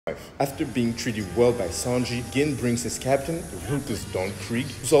After being treated well by Sanji, Gin brings his captain, the ruthless Don Crieg,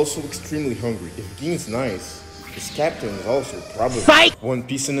 who's also extremely hungry. If Gin's nice, his captain is also probably One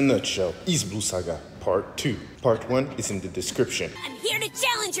Piece in a nutshell. East Blue Saga, Part 2. Part 1 is in the description. I'm here to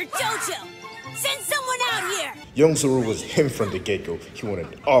challenge your dojo! Send someone out here! Young Zoro was him from the get-go. He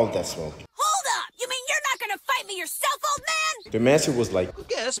wanted all that smoke. Hold up! You mean you're not gonna fight me yourself, old man? The master was like,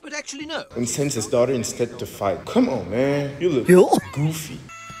 yes, but actually no. And sends his daughter instead to fight. Come on, man. You look goofy.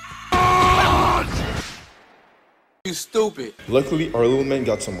 You stupid. Luckily, our little man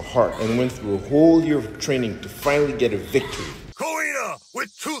got some heart and went through a whole year of training to finally get a victory. Kurina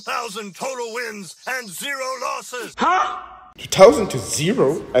with 2,000 total wins and 0 losses. Huh? 2,000 to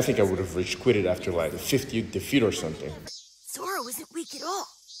 0? I think I would have rage quitted after like the 50th defeat or something. Zoro isn't weak at all.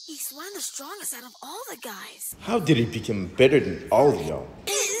 He's one of the strongest out of all the guys. How did he become better than all of y'all?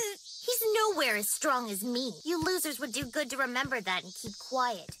 He's nowhere as strong as me. You losers would do good to remember that and keep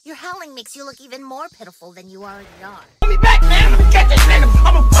quiet. Your howling makes you look even more pitiful than you already are. Hold me back, man! I'm gonna get this nigga!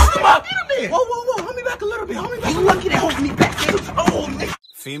 I'm gonna fuck him up! Whoa, hold me back a little bit, hold me back. You're lucky they hold me back, nigga. Oh, nigga.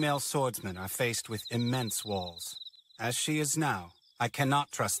 Female swordsmen are faced with immense walls. As she is now, I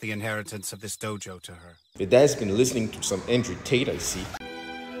cannot trust the inheritance of this dojo to her. Your dad's been listening to some Andrew Tate, I see.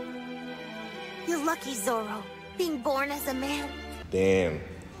 You're lucky, Zoro. Being born as a man. Damn.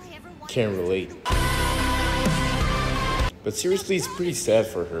 Can't relate. But seriously, it's pretty sad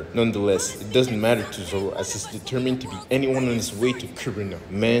for her. Nonetheless, it doesn't matter to Zoro as he's determined to be anyone on his way to Kurina.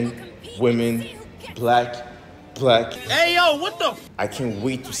 Men, women, black. Hey, yo, what the? I can't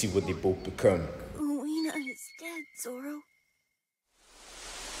wait to see what they both become. Kurina is dead, Zoro.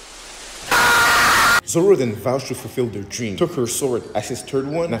 Zoro then vows to fulfill their dream, took her sword as his third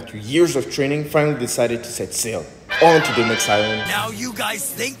one, and after years of training, finally decided to set sail. On to the next island. Now you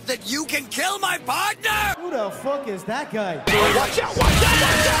guys think that you can kill my partner? Who the fuck is that guy? Watch out, watch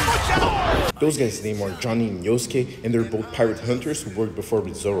out, watch out! Those guys' names are Jonny and Yusuke, and they're both pirate hunters who worked before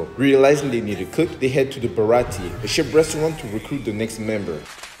with Zoro. Realizing they need a cook, they head to the Parody, a ship restaurant, to recruit the next member.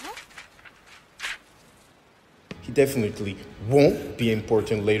 He definitely won't be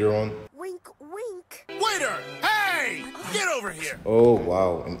important later on. Wink, wink. Waiter! Hey! Get over here! Oh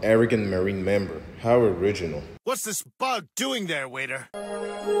wow, an arrogant marine member. How original. What's this bug doing there, waiter?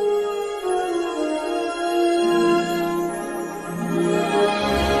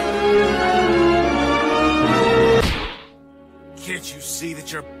 Can't you see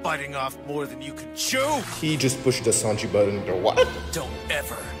that you're biting off more than you can chew? He just pushed the Sanji button. The what? Don't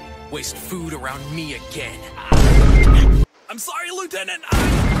ever waste food around me again. I'm sorry, Lieutenant.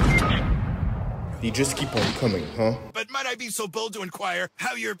 They just keep on coming, huh? But might I be so bold to inquire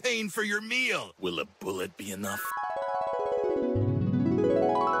how you're paying for your meal? Will a bullet be enough?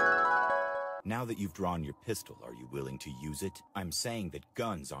 Now that you've drawn your pistol, are you willing to use it? I'm saying that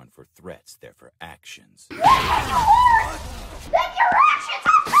guns aren't for threats, they're for actions.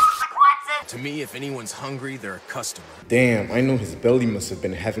 To me, if anyone's hungry, they're a customer. Damn, I know his belly must have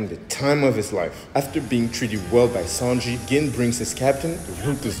been having the time of his life. After being treated well by Sanji, Gin brings his captain, the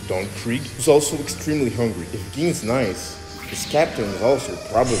ruthless Don Crieg, who's also extremely hungry. If Gin's nice, his captain is also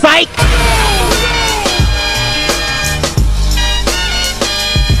probably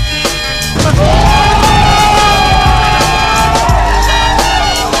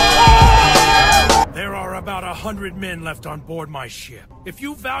There are about 100 men left on board my ship. If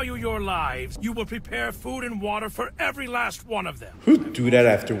you value your lives, you will prepare food and water for every last one of them. Who'd do that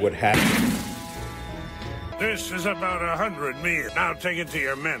after what happened? This is about 100 men. Now take it to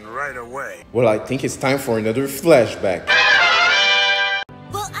your men right away. Well, I think it's time for another flashback.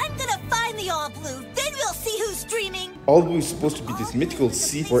 Well, I'm gonna find the All Blue. Then we'll see who's dreaming. All Blue is supposed to be this mythical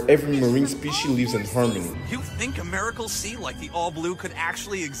sea where every marine species lives in harmony. You think a miracle sea like the All Blue could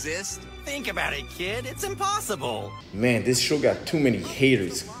actually exist? Think about it, kid. It's impossible. Man, this show got too many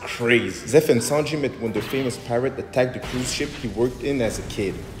haters. Crazy. Zeff and Sanji met when the famous pirate attacked the cruise ship he worked in as a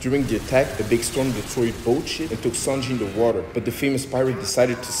kid. During the attack, a big storm destroyed both ships and took Sanji in the water, but the famous pirate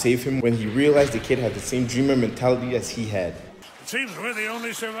decided to save him when he realized the kid had the same dreamer mentality as he had. It seems we're the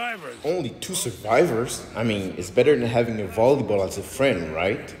only survivors. Only 2 survivors? I mean, it's better than having a volleyball as a friend,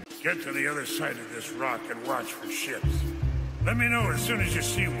 right? Get to the other side of this rock and watch for ships. Let me know as soon as you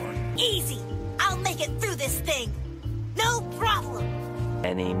see one. Easy. I'll make it through this thing. No problem.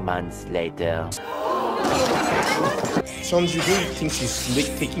 Many months later. Sanji really thinks he's slick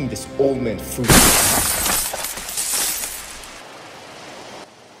taking this old man food.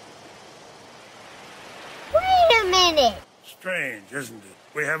 Wait a minute. Strange, isn't it?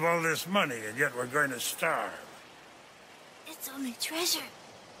 We have all this money and yet we're going to starve. It's only treasure.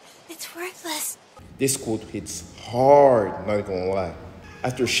 It's worthless. This quote hits hard, not gonna lie.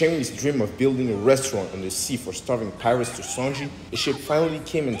 After sharing his dream of building a restaurant on the sea for starving pirates to Sanji, a ship finally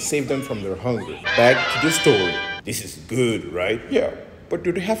came and saved them from their hunger. Back to the story. This is good, right? Yeah, but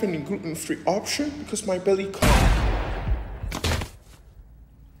do they have any gluten-free option? Because my belly can't.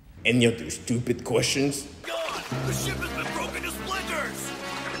 Any other stupid questions? God, the ship has been broken to splinters!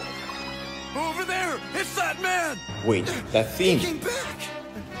 Over there! It's that man! Wait, that theme? He came back!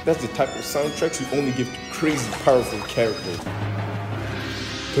 That's the type of soundtracks you only give to crazy, powerful characters.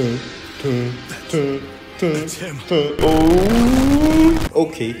 That's him. Oh!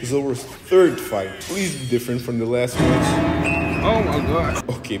 Okay, Zoro's third fight. Please be different from the last ones. Oh my god.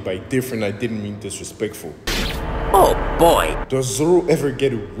 Okay, by different, I didn't mean disrespectful. Oh boy! Does Zoro ever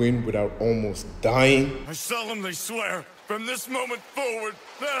get a win without almost dying? I solemnly swear, from this moment forward,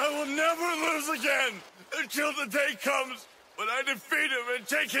 that I will never lose again until the day comes when I defeat him and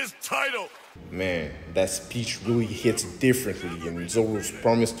take his title. Man, that speech really hits differently, and Zoro's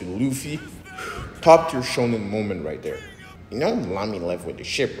promise to Luffy, top tier shonen moment right there. You know Nami left with the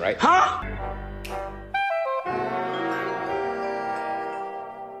ship, right? Huh?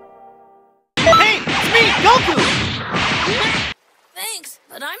 Hey, it's me, Goku! Thanks,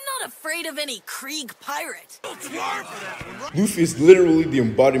 but I'm not afraid of any Krieg pirate. Luffy is literally the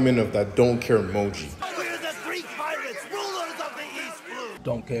embodiment of that don't care emoji. We're the Greek pirates, rulers of the East Blue.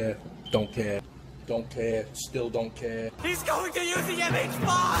 Don't care, don't care, don't care, still don't care. He's going to use the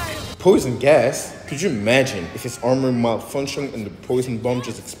MH5! Poison gas? Could you imagine if his armor malfunctioned and the poison bomb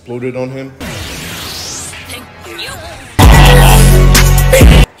just exploded on him? Thank you.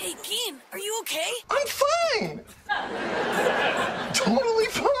 Hey, Keen, are you okay? I'm fine! Totally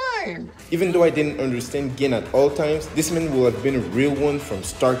fine! Even though I didn't understand Gin at all times, this man will have been a real one from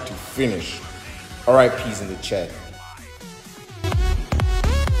start to finish. RIPs in the chat.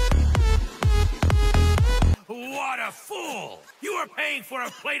 What a fool! You are paying for a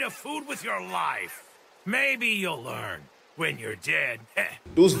plate of food with your life. Maybe you'll learn when you're dead.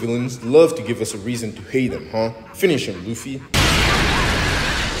 Those villains love to give us a reason to hate them, huh? Finish him, Luffy.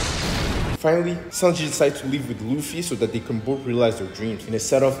 Finally, Sanji decides to leave with Luffy so that they can both realize their dreams and is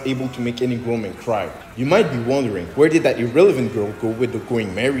set off able to make any grown man cry. You might be wondering, where did that irrelevant girl go with the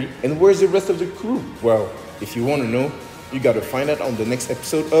going merry? And where's the rest of the crew? Well, if you want to know, you gotta find out on the next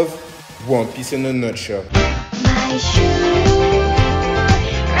episode of One Piece in a Nutshell. My shoe.